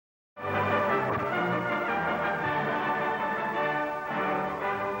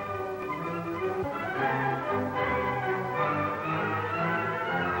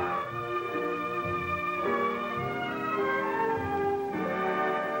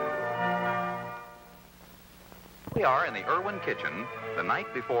We are in the Erwin kitchen the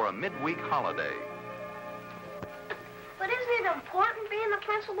night before a midweek holiday. But isn't it important being the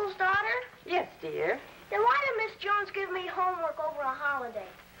principal's daughter? Yes, dear. Then why did Miss Jones give me homework over a holiday?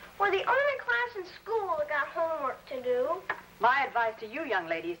 We're the only class in school that got homework to do. My advice to you, young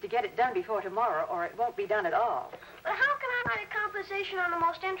lady, is to get it done before tomorrow, or it won't be done at all. But how can I write a composition on the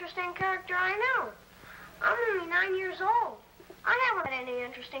most interesting character I know? I'm only 9 years old. I haven't had any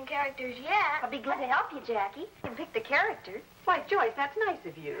interesting characters yet. I'll be glad to help you, Jackie. You can pick the character. Why, Joyce, that's nice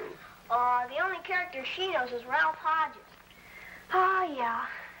of you. The only character she knows is Ralph Hodges. Oh, yeah.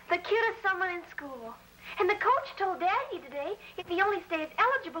 The cutest someone in school. And the coach told Daddy today if he only stays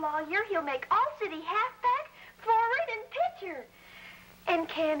eligible all year, he'll make all-city halfback, forward, and pitcher. And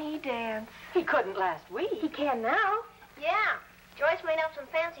can he dance? He couldn't last week. He can now. Yeah. Joyce made up some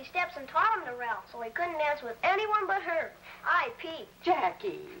fancy steps and taught him to Ralph, so he couldn't dance with anyone but her. I.P.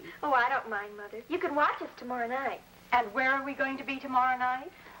 Jackie. Oh, I don't mind, Mother. You can watch us tomorrow night. And where are we going to be tomorrow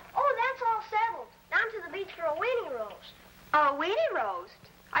night? Oh, that's all settled. Down to the beach for a weenie roast. A weenie roast?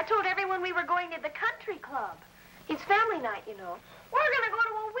 I told everyone we were going to the country club. It's family night, you know. We're going to go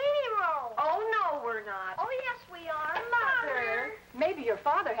to a weenie roast. Oh, no, we're not. Oh, yes, we are. Mother. Maybe your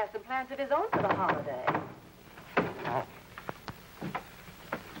father has some plans of his own for the holiday.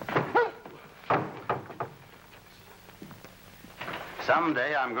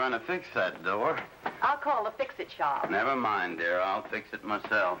 Someday I'm going to fix that door. I'll call the fix-it shop. Never mind, dear. I'll fix it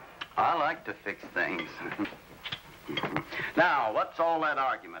myself. I like to fix things. Now, what's all that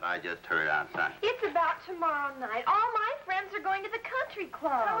argument I just heard outside? It's about tomorrow night. All my friends are going to the country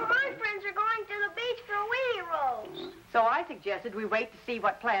club. Oh, my friends are going to the beach for a weenie roast. So I suggested we wait to see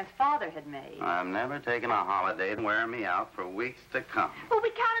what plans Father had made. I've never taken a holiday and wear me out for weeks to come. Well, we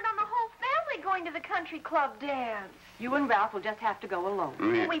counted on the whole family going to the country club dance. You and Ralph will just have to go alone.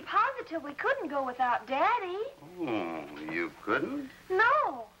 Yeah. Well, we positively couldn't go without Daddy. Oh, you couldn't?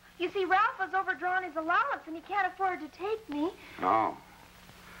 No. You see, Ralph has overdrawn his allowance, and he can't afford to take me. Oh.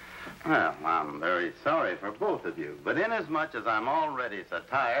 Well, I'm very sorry for both of you. But inasmuch as I'm already so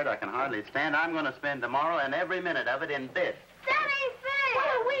tired I can hardly stand, I'm going to spend tomorrow and every minute of it in bed. That ain't fair. What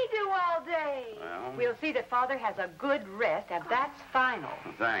do we do all day? Well, We'll see that Father has a good rest, and that's final.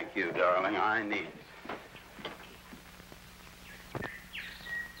 thank you, darling. I need it.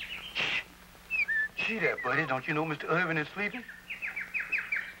 Gee there, buddy. Don't you know Mr. Erwin is sleeping?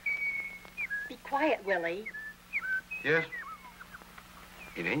 Be quiet, Willie. Yes.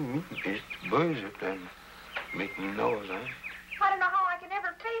 It ain't me. It's the birds up there making noise, huh? I don't know how I can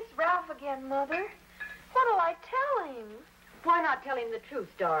ever face Ralph again, Mother. What'll I tell him? Why not tell him the truth,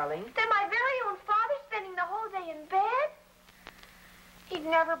 darling? That my very own father's spending the whole day in bed? He'd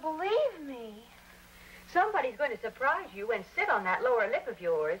never believe me. Somebody's going to surprise you and sit on that lower lip of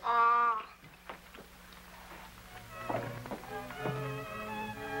yours.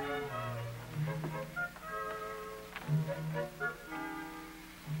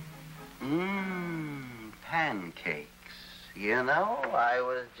 Pancakes. You know, I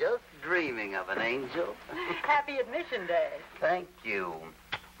was just dreaming of an angel. Happy Admission Day. Thank you.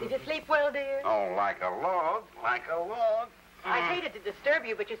 Did you sleep well, dear? Oh, like a log, like a log. I hated to disturb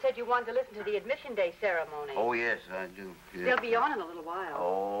you, but you said you wanted to listen to the Admission Day ceremony. Oh, yes, I do. Yes. They'll be on in a little while.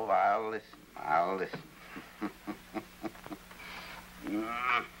 Oh, I'll listen. I'll listen.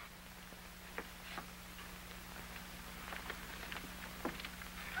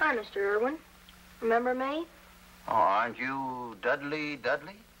 Hi, Mr. Erwin. Remember me? Oh, aren't you Dudley?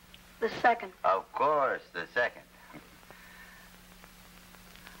 The second. Of course, the second.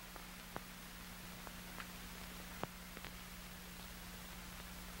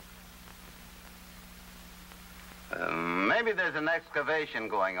 Maybe there's an excavation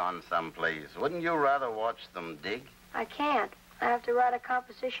going on someplace. Wouldn't you rather watch them dig? I can't. I have to write a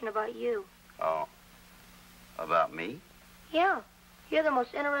composition about you. Oh, about me? Yeah. You're the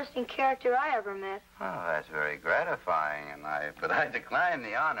most interesting character I ever met. Oh, that's very gratifying, but I decline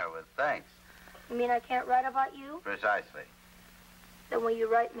the honor with thanks. You mean I can't write about you? Precisely. Then will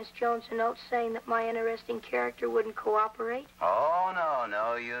you write Miss Jones a note saying that my interesting character wouldn't cooperate? Oh,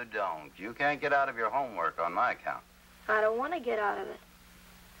 no, you don't. You can't get out of your homework on my account. I don't want to get out of it.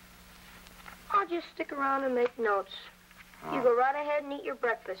 I'll just stick around and make notes. Oh. You go right ahead and eat your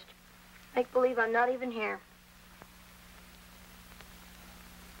breakfast. Make believe I'm not even here.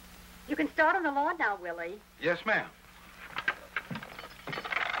 You can start on the lawn now, Willie. Yes, ma'am.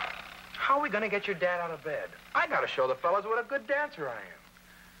 How are we going to get your dad out of bed? I got to show the fellas what a good dancer I am.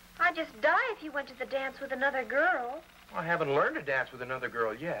 I'd just die if you went to the dance with another girl. I haven't learned to dance with another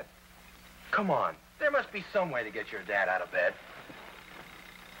girl yet. Come on. There must be some way to get your dad out of bed.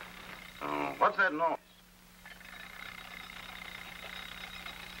 What's that noise?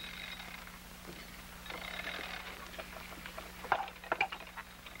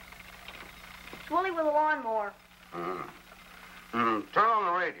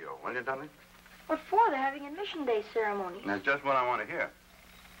 radio, will you, darling? What for? They're having admission day ceremony. That's just what I want to hear.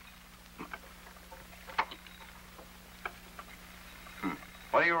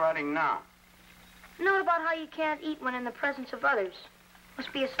 What are you writing now? Note about how you can't eat when in the presence of others.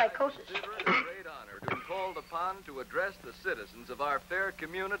 Must be a psychosis. Consider it a great honor to be called upon to address the citizens of our fair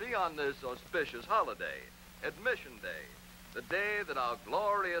community on this auspicious holiday, Admission Day, the day that our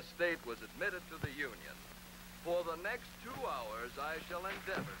glorious state was admitted to the Union. For the next 2 hours, I shall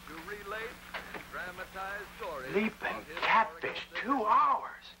endeavor to relate and dramatize stories. Leaping of historic catfish, events. 2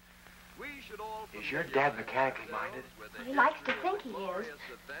 hours. We should all Is your dad mechanically familiarize minded? ourselves with the He likes to history think of he is. glorious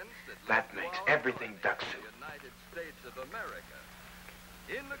events That led makes to our everything life duck in soup. the United States of America.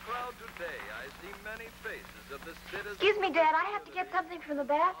 In the crowd today, I see many faces of the citizens. Excuse me, Dad. I have to get something from the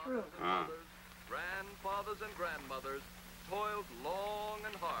bathroom. Mothers, grandfathers, and grandmothers toiled long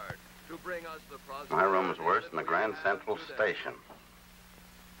and hard to bring us the prosperity. My room's worse than the that we Grand have Central today. Station.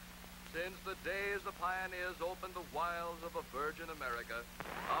 Since the days the pioneers opened the wilds of a virgin America,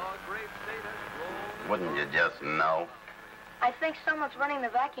 our great state has grown. and Wouldn't you grown. just know? I think someone's running the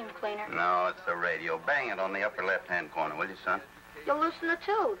vacuum cleaner. No, it's the radio. Bang it on the upper left-hand corner, will you, son? You'll loosen the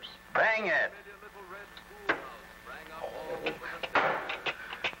tubes. Bang it! Little red schoolhouse sprang up all over the state.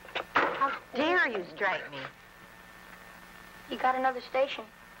 How dare you strike me? You got another station.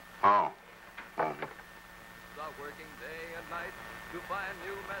 Oh. Are working day and night to find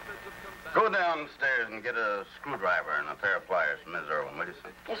new methods of combating. Go downstairs and get a screwdriver and a pair of pliers from Ms. Erwin, will you,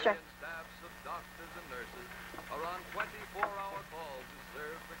 son? Yes, sir. Staffs of doctors and nurses are on 24-hour call to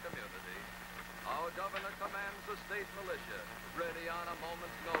serve the community. Our governor commands the state militia, ready on a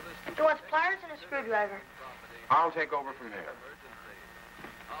moment's notice to He wants pliers and a screwdriver. property. I'll take over from here. Emergency.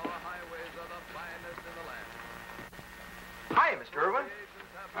 Our highways are the finest in the land. Hi, Mr. Erwin.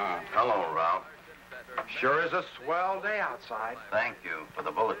 Hello, Ralph. Sure is a swell day outside. Thank you for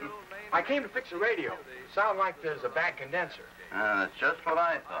the bulletin. I came to fix the radio. Sound like there's a bad condenser. That's just what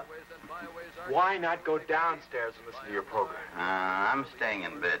I thought. Why not go downstairs and listen to your program? I'm staying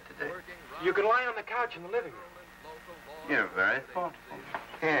in bed today. You can lie on the couch in the living room. You're very thoughtful.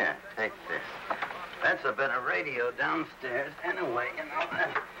 Here, take this. That's a better radio downstairs anyway, you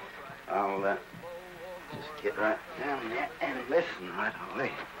know. I'll just get right down there and listen right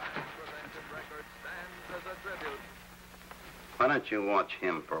away. Why don't you watch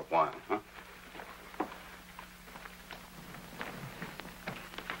him for a while, huh?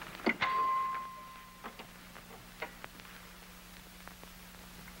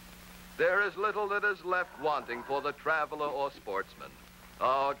 There is little that is left wanting for the traveler or sportsman.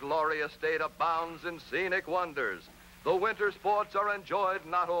 Our glorious state abounds in scenic wonders. The winter sports are enjoyed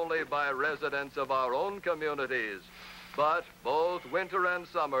not only by residents of our own communities, but both winter and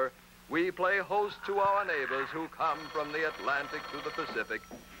summer, we play host to our neighbors who come from the Atlantic to the Pacific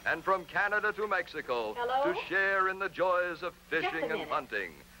and from Canada to Mexico. Hello? To share in the joys of Just a fishing and minute.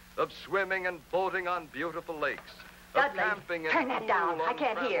 hunting, of swimming and boating on beautiful lakes, of Dudley, camping in turn that cool, down. I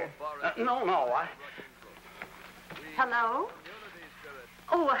can't untraveled hear. forests. No, Hello?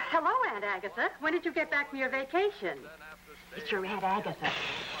 Oh, hello, Aunt Agatha. When did you get back from your vacation? It's your Aunt Agatha.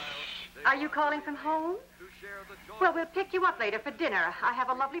 Are you calling from home? Well, we'll pick you up later for dinner. I have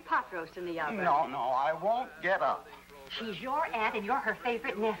a lovely pot roast in the oven. No, I won't get up. She's your aunt and you're her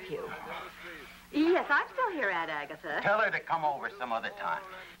favorite nephew. Yes, I'm still here, Aunt Agatha. Tell her to come over some other time.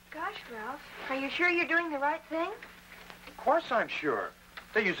 Gosh, Ralph, are you sure you're doing the right thing? Of course I'm sure.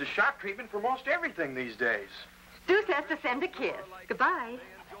 They use a shock treatment for most everything these days. Stu says to send a kiss. Goodbye.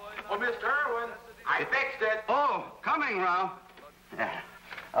 Oh, Mr. Erwin, I fixed it. Oh, coming, Ralph. Yeah.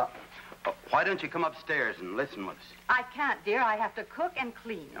 Why don't you come upstairs and listen with us? I can't, dear. I have to cook and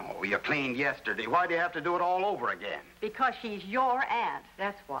clean. Oh, you cleaned yesterday. Why do you have to do it all over again? Because she's your aunt.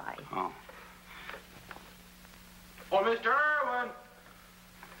 That's why. Oh. Oh, Mr. Erwin.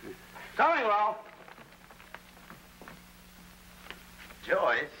 Coming, Ralph.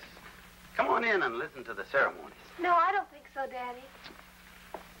 Joyce, come on in and listen to the ceremonies. No, I don't think so, Daddy.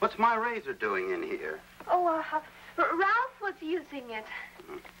 What's my razor doing in here? Oh, Ralph was using it.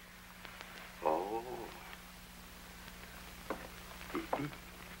 Oh.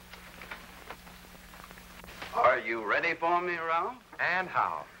 Are you ready for me, Ralph? And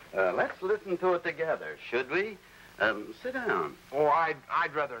how? Let's listen to it together, should we? Sit down. Oh,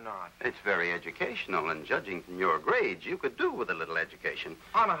 I'd rather not. It's very educational, and judging from your grades, you could do with a little education.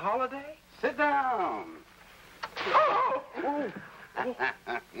 On a holiday? Sit down. Oh!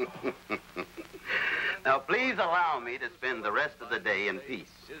 Now, please allow me to spend the rest of the day in peace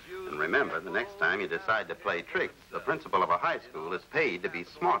and remember, the next time you decide to play tricks, the principal of a high school is paid to be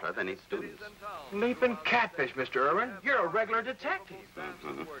smarter than his students. Leaping catfish, Mr. Erwin. You're a regular detective.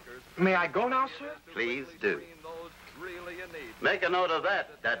 Mm-hmm. May I go now, sir? Please do. Make a note of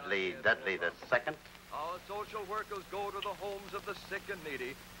that, Dudley the second. Our social workers go to the homes of the sick and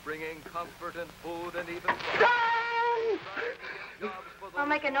needy, bringing comfort and food and even... I'll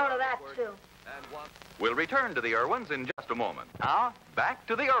make a note of that, too. We'll return to the Irwins in just a moment. Now, back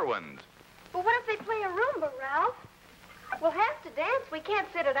to the Irwins. But what if they play a Roomba, Ralph? We'll have to dance. We can't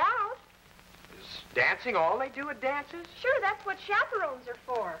sit it out. Is dancing all they do at dances? Sure, that's what chaperones are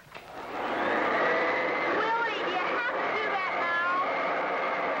for. Willie, do you have to do that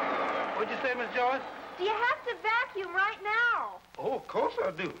now? What'd you say, Miss Joyce? Do you have to vacuum right now? Oh, of course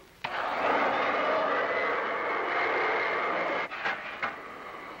I do.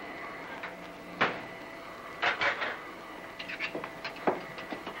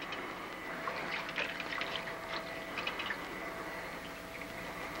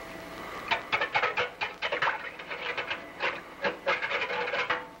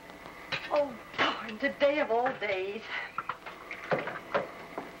 Oh, darn, today of all days.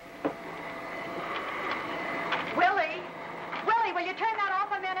 Willie, will you turn that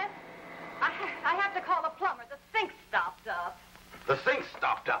off a minute? I have to call the plumber. The sink's stopped up. The sink's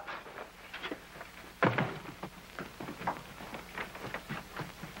stopped up.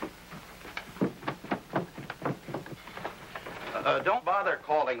 Don't bother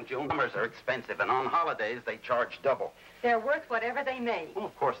calling, June. Plumbers are expensive, and on holidays they charge double. They're worth whatever they make. Well,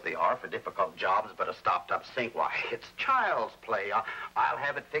 of course they are for difficult jobs, but a stopped-up sink, why, it's child's play. I'll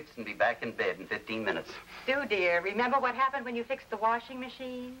have it fixed and be back in bed in 15 minutes. Stu, dear, remember what happened when you fixed the washing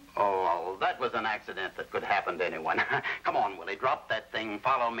machine? Oh, that was an accident that could happen to anyone. Come on, Willie, drop that thing.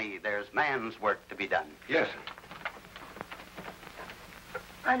 Follow me. There's man's work to be done. Yes, sir.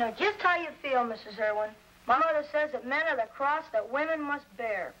 I know just how you feel, Mrs. Erwin. My mother says that men are the cross that women must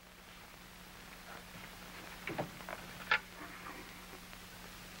bear.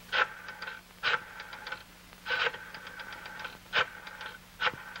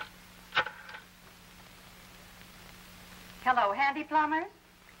 Hello, Handy Plumbers.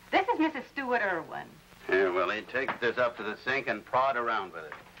 This is Mrs. Stu Erwin. Here, Willie, take this up to the sink and prod around with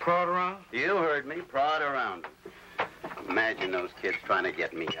it. Prod around? You heard me. Prod around. Imagine those kids trying to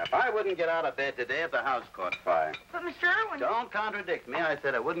get me up. I wouldn't get out of bed today if the house caught fire. But, Mr. Erwin... Don't contradict me. I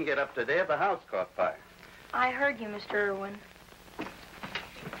said I wouldn't get up today if the house caught fire. I heard you, Mr. Erwin.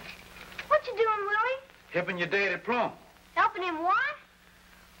 What you doing, Willie? Helping your daddy plumb. Helping him what?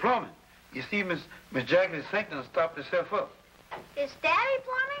 Plumbing. You see, Miss Jackie's sink done stopped herself up. Is Daddy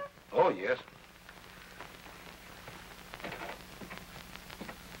plumbing? Oh, yes.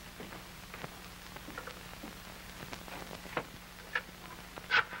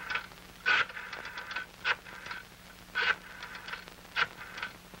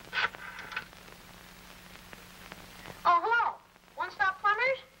 Oh, hello. One-stop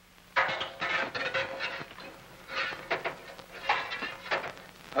plumbers?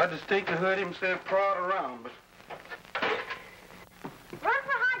 I distinctly heard him say prod around, but... Run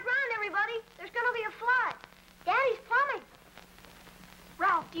for high ground, everybody. There's going to be a flood. Daddy's plumbing.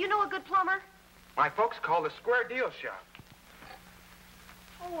 Ralph, do you know a good plumber? My folks call the Square Deal Shop.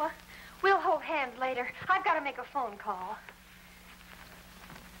 Oh, we'll hold hands later. I've got to make a phone call.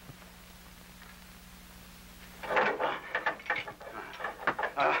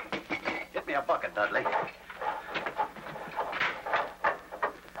 Get me a bucket, Dudley.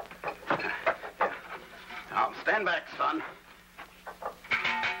 Now, stand back, son.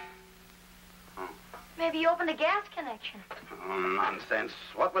 Maybe you opened a gas connection. Oh, nonsense.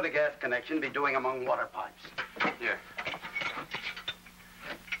 What would a gas connection be doing among water pipes? Here.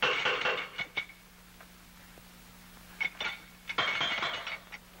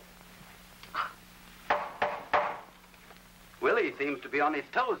 Willie seems to be on his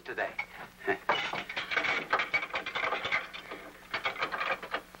toes today.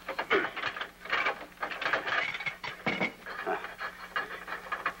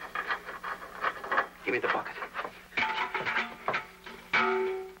 Give me the bucket.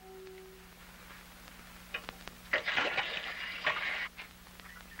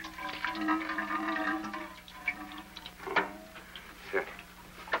 Here.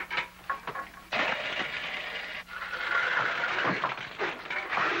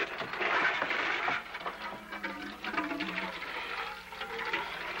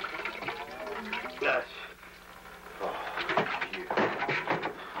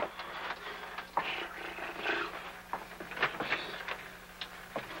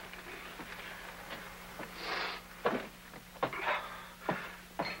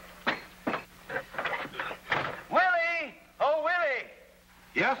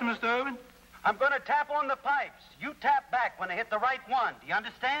 Yes, Mr. Erwin? I'm going to tap on the pipes. You tap back when I hit the right one. Do you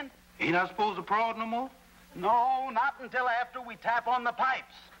understand? Ain't I supposed to prod no more? No, not until after we tap on the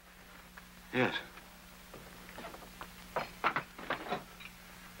pipes. Yes.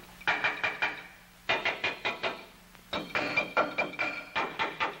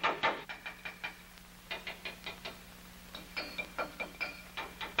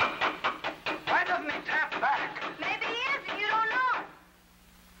 Why doesn't he tap back? Maybe he is, and you don't know.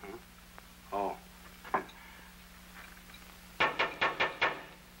 Oh.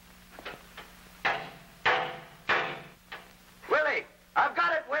 Willie! I've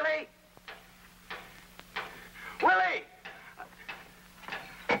got it, Willie! Willie!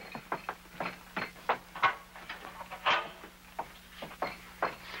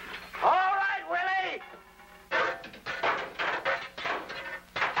 All right, Willie!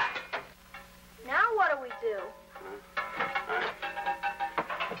 Now what do we do?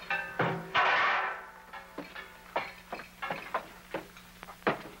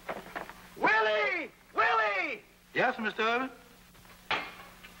 Willie! Willie! Yes, Mr. Erwin?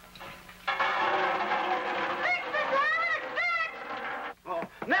 Fix the damn fix! Oh,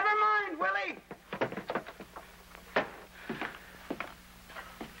 never mind, Willie!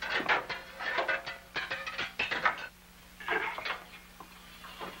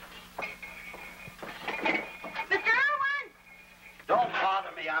 Mr. Erwin! Don't bother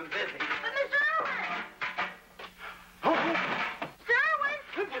me, I'm busy. But Mr. Erwin! Mr. Erwin!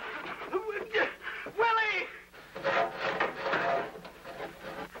 Willie!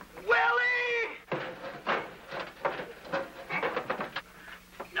 Willie! Willie!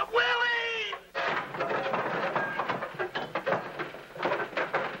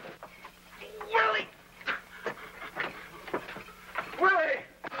 Willie! Willie!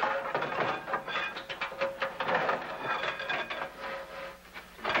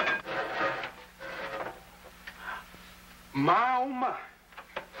 My, oh, my.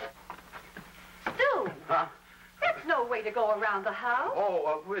 Stu, Huh? that's no way to go around the house.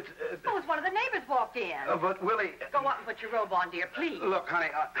 Oh, Suppose one of the neighbors walked in. but Willie... Go up and put your robe on, dear, please. Look, honey,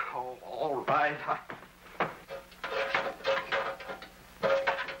 all right.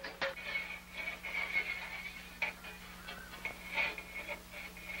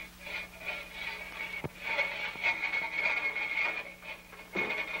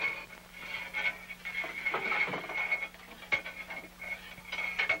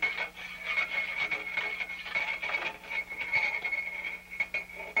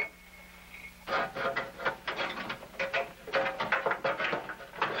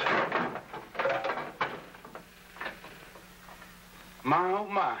 My, oh,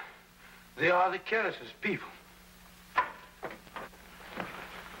 my. They are the carelessest people.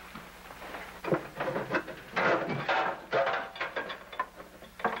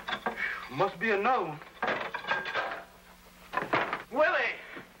 Must be another one. Willie!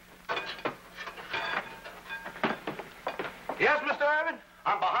 Yes, Mr. Erwin?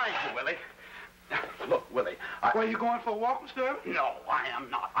 I'm behind you, Willie. Look, Willie, Where you going for a walk, Mr. Erwin? No, I am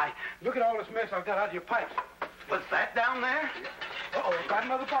not. Look at all this mess I've got out of your pipes. Was that down there? Uh-oh, got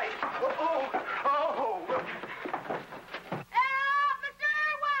another pipe. Oh! Help! Mr.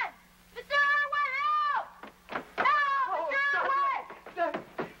 Erwin! Mr. Erwin, help! Help! Mr.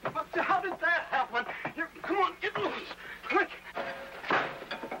 Erwin! How did that happen? Come on, get loose. Quick.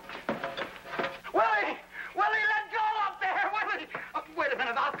 Willie! Willie, let go up there! Willie! Wait a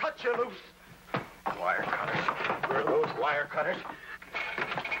minute, I'll cut you loose. Wire cutters. Where are those wire cutters?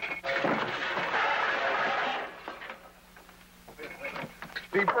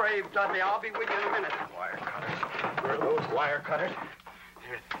 Be brave, Dudley. I'll be with you in a minute. Wire cutters. Where are those wire cutters?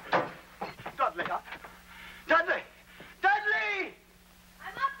 Dudley, huh? Dudley! Dudley!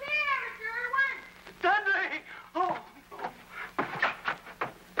 I'm up here, Mr. Erwin! Dudley! Oh!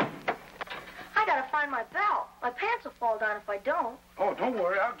 I gotta find my belt. My pants will fall down if I don't. Oh, don't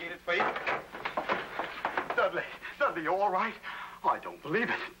worry. I'll get it for you. Dudley! Dudley, you all right? Oh, I don't believe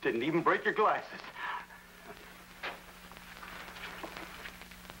it. Didn't even break your glasses.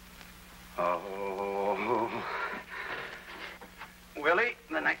 Oh. Willie,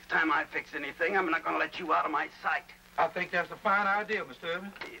 the next time I fix anything, I'm not going to let you out of my sight. I think that's a fine idea, Mr.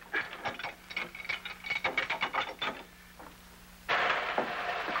 Erwin.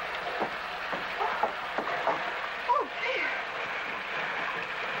 Oh, dear.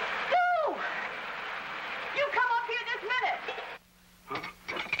 Stu! You come up here this minute.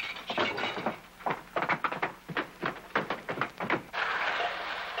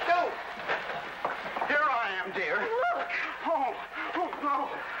 Dear. Look. Oh, no.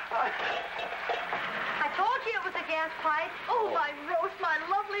 I told you it was a gas pipe. Oh, my roast, my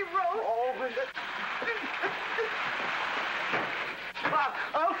lovely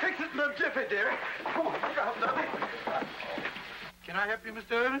fix it in a jiffy, dear. Come on, look out, Dudley. Can I help you,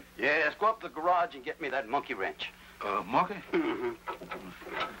 Mr. Erwin? Yes, go up to the garage and get me that monkey wrench. Monkey? Mm-hmm.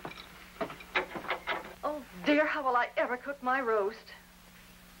 Oh, dear, how will I ever cook my roast?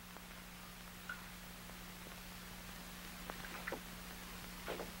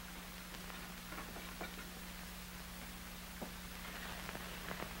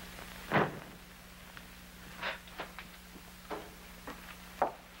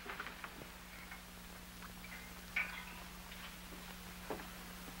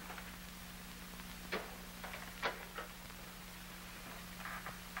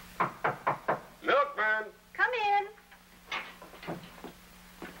 Milkman! Come in.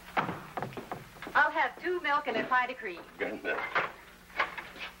 I'll have 2 milk and a pint of cream. Goodness.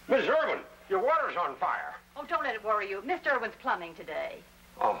 Miss Erwin, your water's on fire. Oh, don't let it worry you. Mr. Erwin's plumbing today.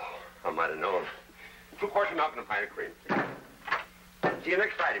 Oh, I might have known. 2 quarts of milk and a pint of cream. See you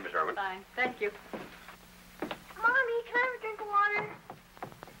next Friday, Miss Erwin. Fine. Thank you. Mommy, can I have a drink of water?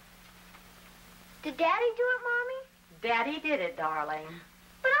 Did Daddy do it, Mommy? Daddy did it, darling.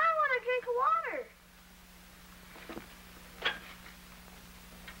 But I want a drink of water.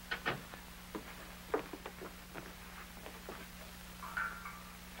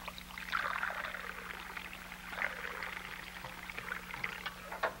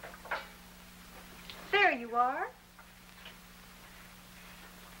 There you are.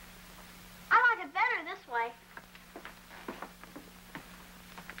 I like it better this way.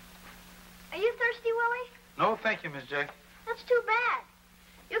 Are you thirsty, Willie? No, thank you, Miss Jack. That's too bad.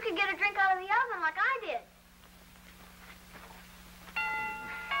 You can get a drink out of the oven like I did.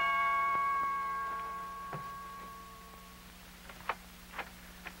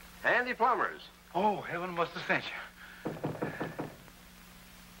 Handy plumbers. Oh, heaven must have sent you.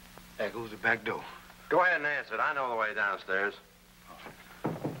 There goes the back door. Go ahead and answer it. I know the way downstairs.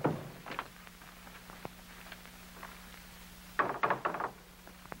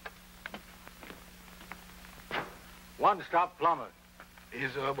 One-stop plumber.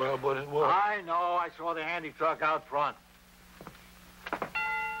 Is, well, but it was. I know. I saw the handy truck out front.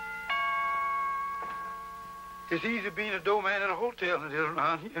 It's easy being a doorman at a hotel than it is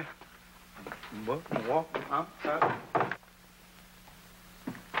around here. But walking outside.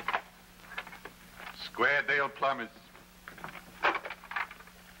 Square Dale Plumbers.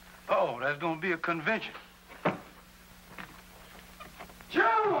 Oh, that's going to be a convention.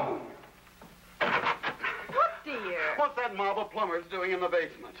 Joan! What, dear? What's that mob of plumbers doing in the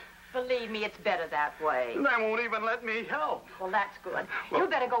basement? Believe me, it's better that way. They won't even let me help. Well, that's good. Well- You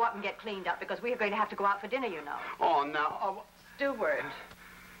better go up and get cleaned up because we're going to have to go out for dinner, you know. Oh, now. Steward.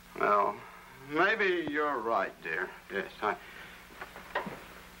 Well, maybe you're right, dear. Yes, I...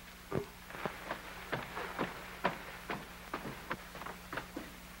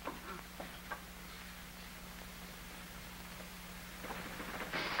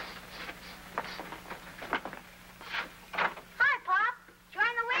 Hi, Pop. Join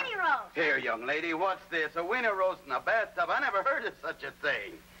the weenie roast. Here, young lady, what's this? A winter roast in a bathtub? I never heard of such a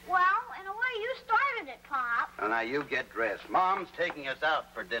thing. Well, in a way, you started it, Pop. Well, now, you get dressed. Mom's taking us out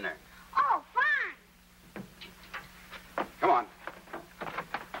for dinner. Oh, fine. Come on.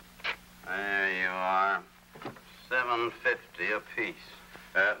 There you are. $7.50 apiece.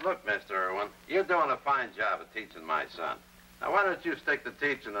 Look, Mr. Erwin, you're doing a fine job of teaching my son. Now, why don't you stick to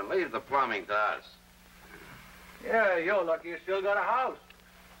teaching and leave the plumbing to us? Yeah, you're lucky you still got a house.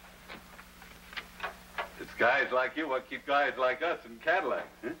 It's guys like you what keep guys like us in Cadillac.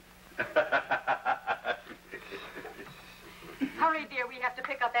 Hurry, dear. We have to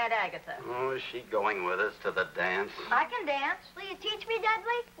pick up Aunt Agatha. Oh, is she going with us to the dance? I can dance. Will you teach me,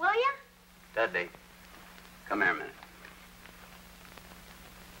 Dudley? Will you? Dudley, come here a minute.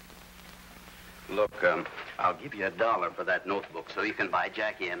 Look, I'll give you $1 for that notebook so you can buy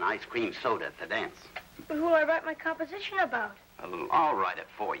Jackie an ice cream soda at the dance. Who will I write my composition about? I'll write it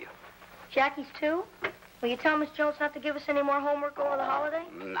for you. Jackie's too? Will you tell Miss Jones not to give us any more homework over the holiday?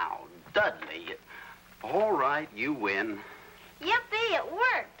 Now, Dudley, all right, you win. Yippee, it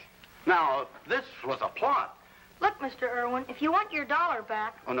worked. Now, this was a plot. Look, Mr. Erwin, if you want your $1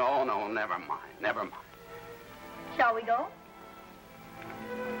 back, Oh, no, never mind, never mind. shall we go?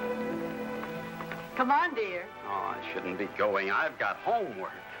 Come on, dear. Oh, I shouldn't be going. I've got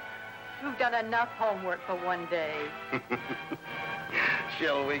homework. You've done enough homework for one day.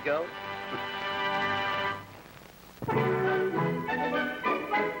 Shall we go?